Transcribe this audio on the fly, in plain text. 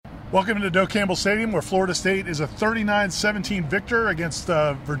Welcome to Doak Campbell Stadium, where Florida State is a 39-17 victor against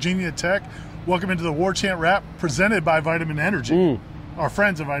Virginia Tech. Welcome into the Warchant Wrap, presented by Vitamin Energy. Our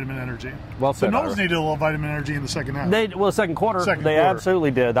friends at Vitamin Energy. Well said. The Noles needed a little Vitamin Energy in the second half. The second quarter, they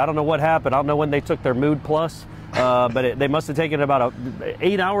absolutely did. I don't know what happened. I don't know when they took their Mood Plus, but they must have taken it about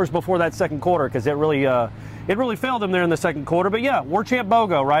 8 hours before that second quarter, because it really failed them there in the second quarter. But yeah, Warchant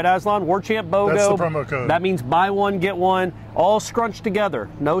BOGO, right, Aslan? Warchant BOGO. That's the promo code. That means buy one, get one, all scrunched together,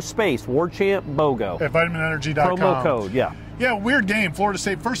 no space. Warchant BOGO. At vitaminenergy.com. Promo code, yeah. Yeah, weird game. Florida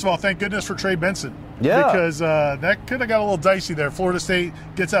State, first of all, thank goodness for Trey Benson. Yeah. Because that could have got a little dicey there. Florida State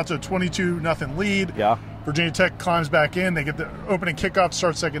gets out to a 22-0 lead. Yeah. Virginia Tech climbs back in. They get the opening kickoff to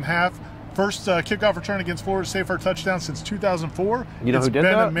start second half. First kickoff return against Florida State for a touchdown since 2004. You know who did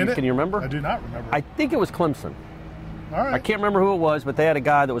that? A minute. Can you remember? I do not remember. I think it was Clemson. All right. I can't remember who it was, but they had a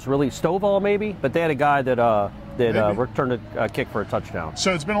guy that was really Stovall, maybe. But they had a guy that returned a kick for a touchdown.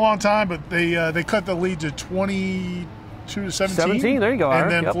 So it's been a long time, but they cut the lead to 22-17. 17, there you go. And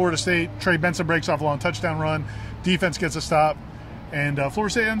then Florida State, Trey Benson breaks off a long touchdown run. Defense gets a stop. And Florida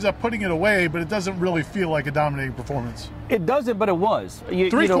State ends up putting it away, but it doesn't really feel like a dominating performance. It doesn't, but it was.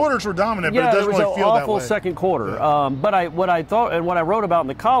 Three quarters were dominant, but it doesn't really feel that way. Yeah, it was an awful second quarter. Yeah. But what I thought and what I wrote about in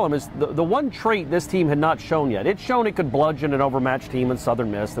the column is the one trait this team had not shown yet. It's shown it could bludgeon an overmatched team in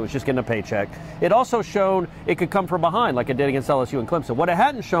Southern Miss that was just getting a paycheck. It also shown it could come from behind like it did against LSU and Clemson. What it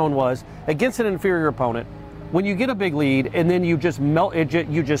hadn't shown was against an inferior opponent, when you get a big lead and then you just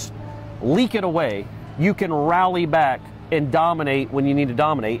you just leak it away, you can rally back and dominate when you need to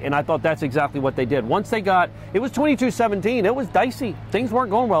dominate, and I thought that's exactly what they did. Once they got, it was 22-17, it was dicey. Things weren't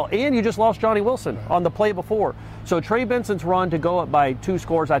going well, and you just lost Johnny Wilson on the play before. So Trey Benson's run to go up by 2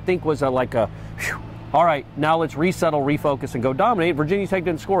 scores, I think was all right, now let's resettle, refocus, and go dominate. Virginia Tech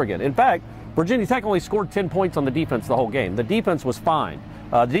didn't score again. In fact, Virginia Tech only scored 10 points on the defense the whole game. The defense was fine.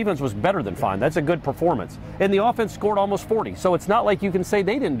 The defense was better than fine. That's a good performance. And the offense scored almost 40. So it's not like you can say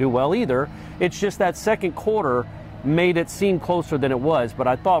they didn't do well either. It's just that second quarter made it seem closer than it was. But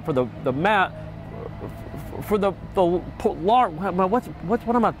I thought for what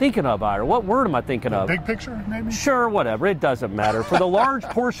am I thinking of, Ira? What word am I thinking of? Big picture, maybe? Sure, whatever. It doesn't matter. For the large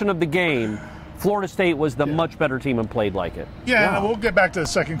portion of the game, Florida State was the much better team and played like it. Yeah, and we'll get back to the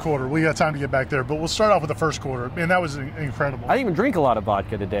second quarter. We got time to get back there, but we'll start off with the first quarter, and that was incredible. I didn't even drink a lot of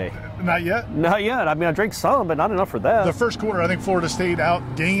vodka today. Not yet? Not yet. I mean, I drank some, but not enough for that. The first quarter, I think Florida State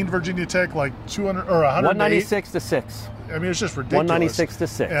outgained Virginia Tech like 200 or 108. 196-6. I mean, it's just ridiculous.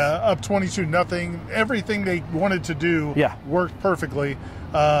 196-6. Up 22-0. Everything they wanted to do worked perfectly.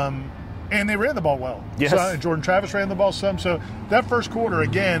 And they ran the ball well. Yes. So, Jordan Travis ran the ball some. So that first quarter,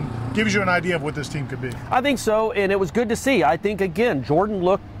 again, gives you an idea of what this team could be. I think so, and it was good to see. I think, again, Jordan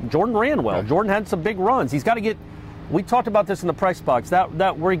ran well. Right. Jordan had some big runs. He's got to get – we talked about this in the press box.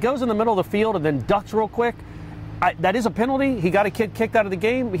 That where he goes in the middle of the field and then ducks real quick, that is a penalty. He got a kid kicked out of the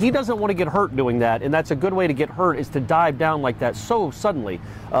game. He doesn't want to get hurt doing that, and that's a good way to get hurt is to dive down like that so suddenly.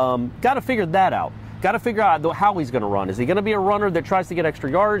 Got to figure that out. Got to figure out how he's going to run. Is he going to be a runner that tries to get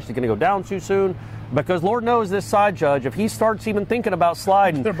extra yards? Is he going to go down too soon? Because Lord knows this side judge, if he starts even thinking about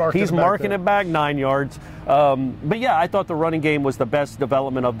sliding, he's marking it back 9 yards. But yeah, I thought the running game was the best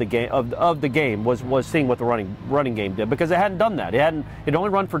development of the game. Of the game was seeing what the running game did, because it hadn't done that. It only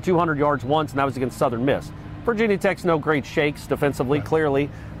run for 200 yards once, and that was against Southern Miss. Virginia Tech's no great shakes defensively, clearly,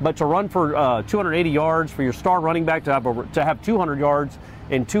 but to run for 280 yards for your star running back to have 200 yards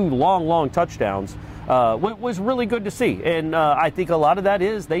and 2 long touchdowns. Was really good to see. And I think a lot of that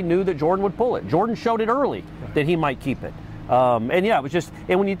is they knew that Jordan would pull it. Jordan showed it early that he might keep it. And yeah, it was just,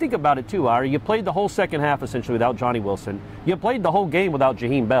 and when you think about it too, Ira, you played the whole second half essentially without Johnny Wilson. You played the whole game without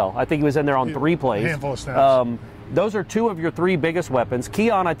Jaheim Bell. I think he was in there on 3 plays. Handful of snaps. Those are 2 of your 3 biggest weapons.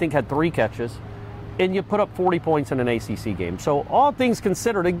 Keon, I think, had 3 catches. And you put up 40 points in an ACC game. So all things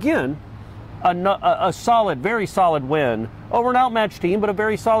considered, again, a solid, very solid win over an outmatched team, but a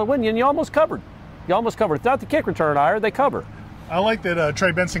very solid win. And you almost covered. Without the kick return, Ira, they cover. I like that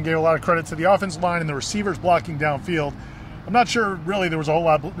Trey Benson gave a lot of credit to the offensive line and the receivers blocking downfield. I'm not sure really there was a whole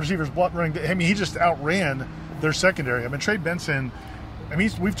lot of receivers running. I mean, he just outran their secondary. I mean, Trey Benson,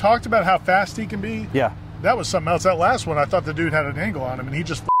 we've talked about how fast he can be. Yeah. That was something else. That last one, I thought the dude had an angle on him, and he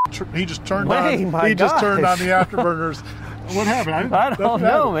just turned on. Just turned on the afterburners. What happened? I don't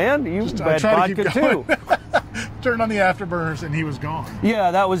know, man. You had vodka too. turned on the afterburners, and he was gone.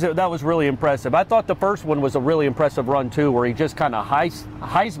 Yeah, that was really impressive. I thought the first one was a really impressive run too, where he just kind of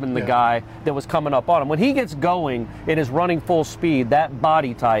Heisman the guy that was coming up on him. When he gets going and is running full speed, that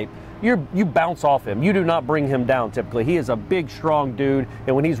body type, you bounce off him. You do not bring him down typically. He is a big, strong dude,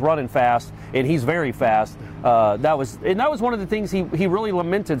 and when he's running fast, and he's very fast, that was one of the things he really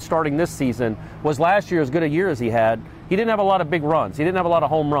lamented starting this season. Was last year, as good a year as he had, he didn't have a lot of big runs. He didn't have a lot of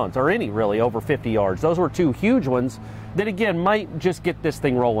home runs, or any really over 50 yards. Those were two huge ones that, again, might just get this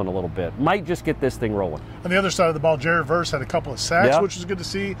thing rolling a little bit. Might just get this thing rolling. On the other side of the ball, Jared Verse had a couple of sacks, which was good to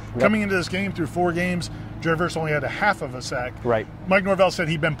see. Coming into this game through 4 games, Jared Verse only had a half of a sack. Right. Mike Norvell said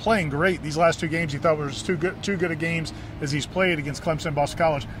he'd been playing great these last 2 games. He thought it was too good of games as he's played against Clemson and Boston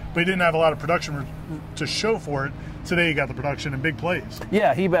College, but he didn't have a lot of production to show for it. Today he got the production and big plays.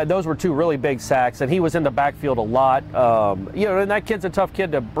 Yeah, those were 2 really big sacks, and he was in the backfield a lot. And that kid's a tough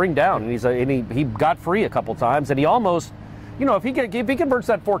kid to bring down, and he got free a couple times, and he almost, if he converts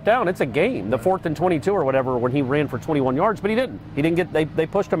that 4th down, it's a game. The 4th and 22 or whatever when he ran for 21 yards, but he didn't. He didn't get. They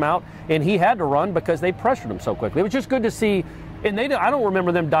pushed him out, and he had to run because they pressured him so quickly. It was just good to see. And I don't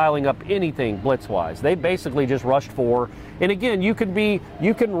remember them dialing up anything blitz-wise. They basically just rushed 4. And again, you can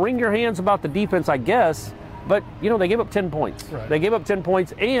wring your hands about the defense, I guess. But, they gave up 10 points. Right. They gave up 10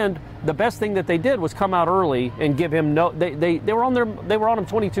 points, and the best thing that they did was come out early and give him they were on him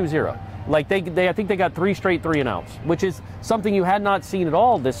 22-0. Like I think they got 3 straight 3-and-outs, which is something you had not seen at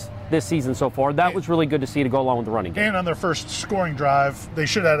all this season so far. That was really good to see to go along with the running game. And on their first scoring drive, they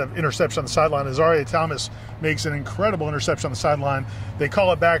should have had an interception on the sideline. As Aria Thomas makes an incredible interception on the sideline, they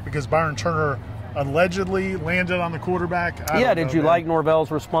call it back because Byron Turner allegedly landed on the quarterback. Did you like Norvell's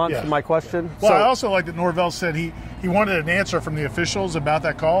response to my question? Well, I also like that Norvell said he wanted an answer from the officials about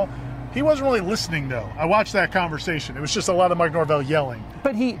that call. He wasn't really listening, though. I watched that conversation. It was just a lot of Mike Norvell yelling.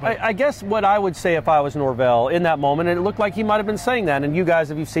 But I guess what I would say if I was Norvell in that moment, and it looked like he might have been saying that, and you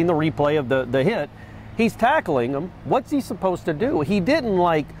guys, if you've seen the replay of the hit, he's tackling him. What's he supposed to do? He didn't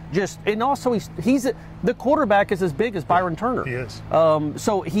and also he's the quarterback is as big as Byron Turner. He is.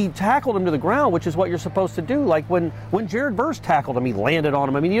 So he tackled him to the ground, which is what you're supposed to do. Like when Jared Verse tackled him, he landed on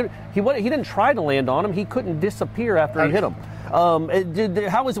him. I mean, he didn't try to land on him. He couldn't disappear after he hit him.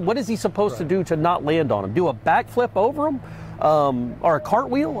 What is he supposed to do to not land on him? Do a backflip over him? Or a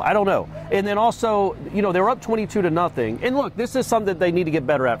cartwheel? I don't know. And then also, they were up 22-0. And look, this is something that they need to get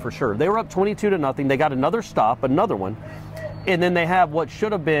better at for sure. They were up 22-0. They got another stop, another one. And then they have what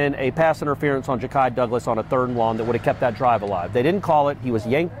should have been a pass interference on Ja'Kai Douglas on a 3rd and long that would have kept that drive alive. They didn't call it. He was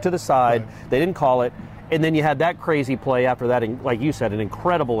yanked to the side. Right. They didn't call it. And then you had that crazy play after that, and like you said, an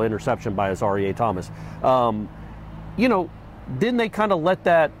incredible interception by Azaria Thomas. Then they kind of let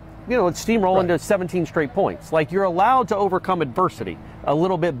that, steamroll into 17 straight points. Like, you're allowed to overcome adversity a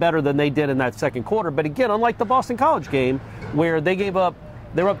little bit better than they did in that 2nd quarter. But again, unlike the Boston College game where they were up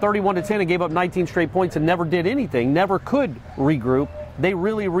 31-10 and gave up 19 straight points and never did anything, never could regroup. They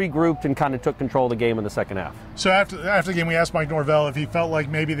really regrouped and kind of took control of the game in the second half. So after the game, we asked Mike Norvell if he felt like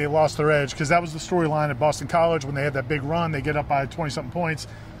maybe they lost their edge, because that was the storyline at Boston College when they had that big run. They get up by 20-something points.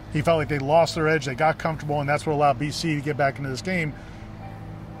 He felt like they lost their edge. They got comfortable, and that's what allowed BC to get back into this game.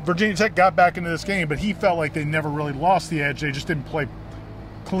 Virginia Tech got back into this game, but he felt like they never really lost the edge. They just didn't play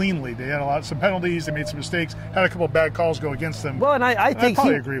cleanly. They had some penalties. They made some mistakes. Had a couple of bad calls go against them. Well, and I think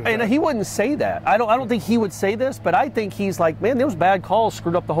probably agree with that. He wouldn't say that. I don't think he would say this, but I think he's like, man, those bad calls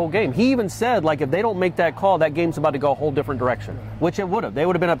screwed up the whole game. He even said, like, if they don't make that call, that game's about to go a whole different direction, which it would have. They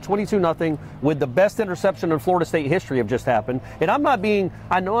would have been up 22-0 with the best interception in Florida State history have just happened. And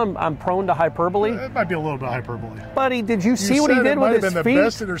I know I'm prone to hyperbole. It might be a little bit hyperbole. Buddy, did you see what he did with his feet? The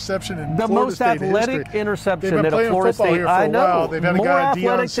best interception in the Florida most State athletic history. interception They've been at a Florida State. Here for a while. They've had a guy,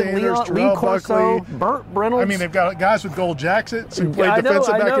 Deion Sanders, Lee Corso, Burt Reynolds. I mean, they've got guys with gold jackets who played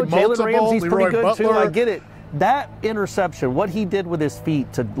defensive back in multiple. Jalen Ramsey's Leroy pretty good Butler. too. I get it. That interception, what he did with his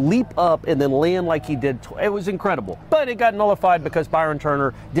feet to leap up and then land like he did, it was incredible. But it got nullified because Byron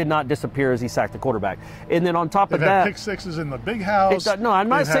Turner did not disappear as he sacked the quarterback. And then on top of that, pick sixes in the big house. No, I'm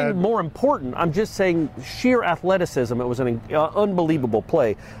not saying more important. I'm just saying sheer athleticism. It was an unbelievable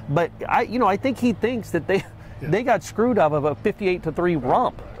play. But I think he thinks that they got screwed out of a 58-3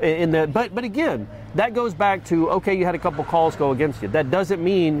 romp in the. But again, that goes back to, okay, you had a couple calls go against you. That doesn't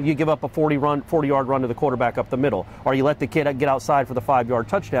mean you give up a 40-yard run to the quarterback up the middle, or you let the kid get outside for the 5-yard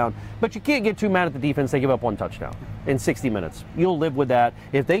touchdown. But you can't get too mad at the defense. They give up 1 touchdown in 60 minutes. You'll live with that.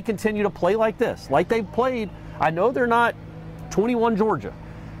 If they continue to play like this, like they've played, I know they're not 21 Georgia,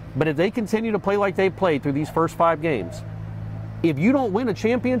 but if they continue to play like they've played through these first 5 games, if you don't win a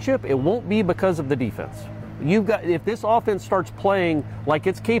championship, it won't be because of the defense. If this offense starts playing like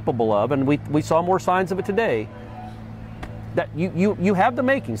it's capable of, and we saw more signs of it today, that you have the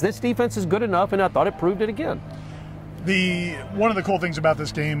makings. This defense is good enough, and I thought it proved it again. One of the cool things about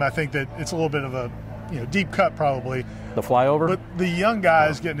this game, I think that it's a little bit of a deep cut probably. The flyover? But the young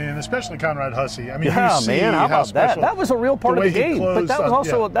guys getting in, especially Conrad Hussey. I mean, yeah, you see man, how about that? That was a real part of the game. But that was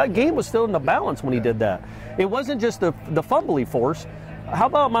also, that game was still in the balance when he did that. It wasn't just the fumbly force. How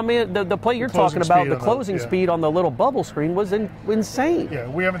about, my man, the play you're talking about, the closing speed on the little bubble screen was insane. Yeah,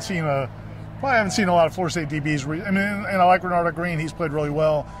 we haven't seen a lot of Florida State DBs. I mean, and I like Renardo Green. He's played really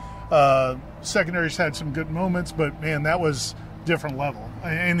well. Secondary's had some good moments, but, man, that was different level.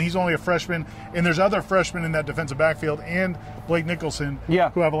 And he's only a freshman, and there's other freshmen in that defensive backfield, and Blake Nicholson,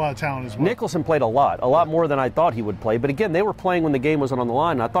 who have a lot of talent as well. Nicholson played a lot more than I thought he would play. But again, they were playing when the game wasn't on the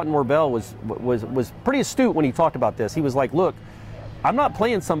line. And I thought Norvell was pretty astute when he talked about this. He was like, look, I'm not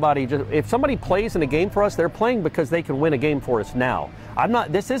playing somebody. If somebody plays in a game for us, they're playing because they can win a game for us now.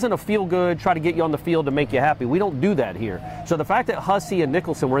 This isn't a feel good, try to get you on the field to make you happy. We don't do that here. So the fact that Hussey and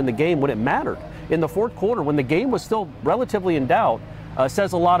Nicholson were in the game when it mattered, in the fourth quarter, when the game was still relatively in doubt,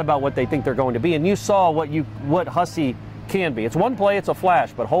 says a lot about what they think they're going to be. And you saw what Hussey can be. It's one play, it's a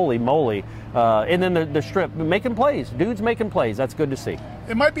flash, but holy moly. And then the strip, making plays. Dude's making plays. That's good to see.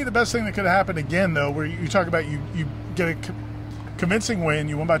 It might be the best thing that could have happened again, though, where you talk about you get a convincing win.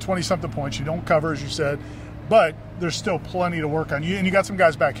 You won by 20-something points. You don't cover, as you said. But there's still plenty to work on. And you got some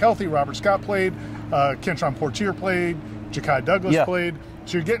guys back healthy. Robert Scott played. Kentron Portier played. Ja'Kai Douglas played.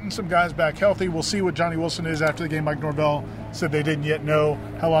 So you're getting some guys back healthy. We'll see what Johnny Wilson is after the game. Mike Norvell said they didn't yet know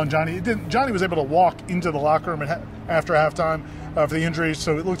how long Johnny was able to walk into the locker room after halftime for the injury,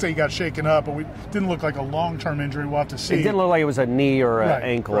 so it looks like he got shaken up, but it didn't look like a long-term injury. We'll have to see. It didn't look like it was a knee or an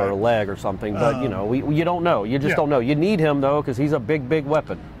ankle or a leg or something, but, you don't know. You just don't know. You need him, though, because he's a big, big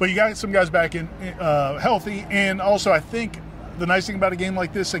weapon. But you got some guys back in healthy, and also I think the nice thing about a game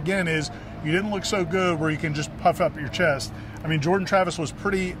like this, again, is you didn't look so good where you can just puff up your chest. I mean, Jordan Travis was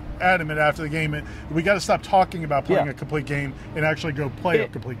pretty adamant after the game. We got to stop talking about playing a complete game and actually go play a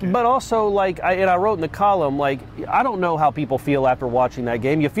complete game. But also, I wrote in the column, I don't know how people feel after watching that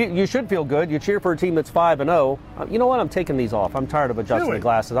game. You should feel good. You cheer for a team that's 5-0. You know what? I'm taking these off. I'm tired of adjusting the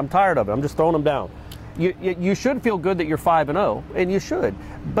glasses. I'm tired of it. I'm just throwing them down. You should feel good that you're 5-0, and you should.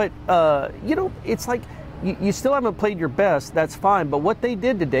 But it's like, you still haven't played your best. That's fine. But what they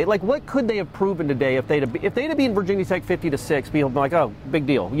did today, what could they have proven today if they'd have beaten Virginia Tech 50-6? People would be like, oh, big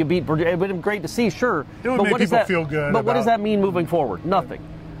deal. You beat Virginia. It would have been great to see, sure. It would make people feel good. But what does that mean moving forward? Nothing.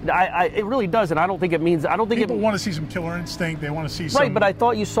 It really doesn't. I don't think it means. People want to see some killer instinct. They want to see some. Right, but I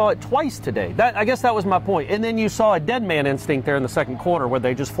thought you saw it twice today. I guess that was my point. And then you saw a dead man instinct there in the second quarter where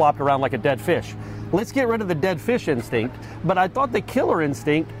they just flopped around like a dead fish. Let's get rid of the dead fish instinct. But I thought the killer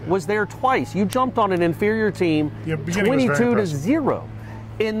instinct was there twice. You jumped on an inferior team, 22-0.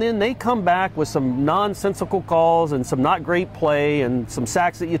 And then they come back with some nonsensical calls and some not great play and some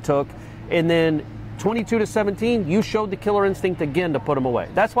sacks that you took. And then 22-17, you showed the killer instinct again to put them away.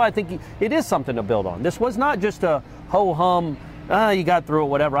 That's why I think it is something to build on. This was not just a ho-hum, you got through it,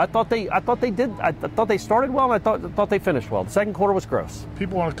 whatever. I thought they started well, and I thought they finished well. The second quarter was gross.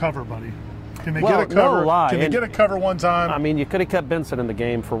 People want to cover, buddy. Can they get a cover? No lie. Can they get a cover one time? I mean, you could have kept Benson in the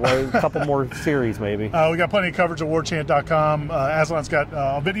game for a couple more series, maybe. We got plenty of coverage at warchant.com. Aslan's got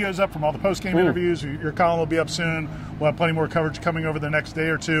videos up from all the post-game interviews. Your column will be up soon. We'll have plenty more coverage coming over the next day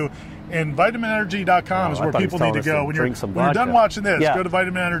or two. And vitaminenergy.com is where people need to go. When you're done watching this, go to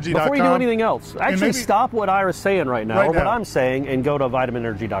vitaminenergy.com. Before you do anything else, actually stop what Ira's saying right now, or what I'm saying, and go to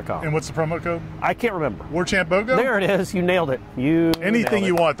vitaminenergy.com. And what's the promo code? I can't remember. Warchant BOGO? There it is. You nailed it. Anything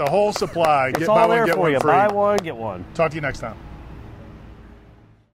you want. The whole supply. It's all there for you. Buy one, get one. Talk to you next time.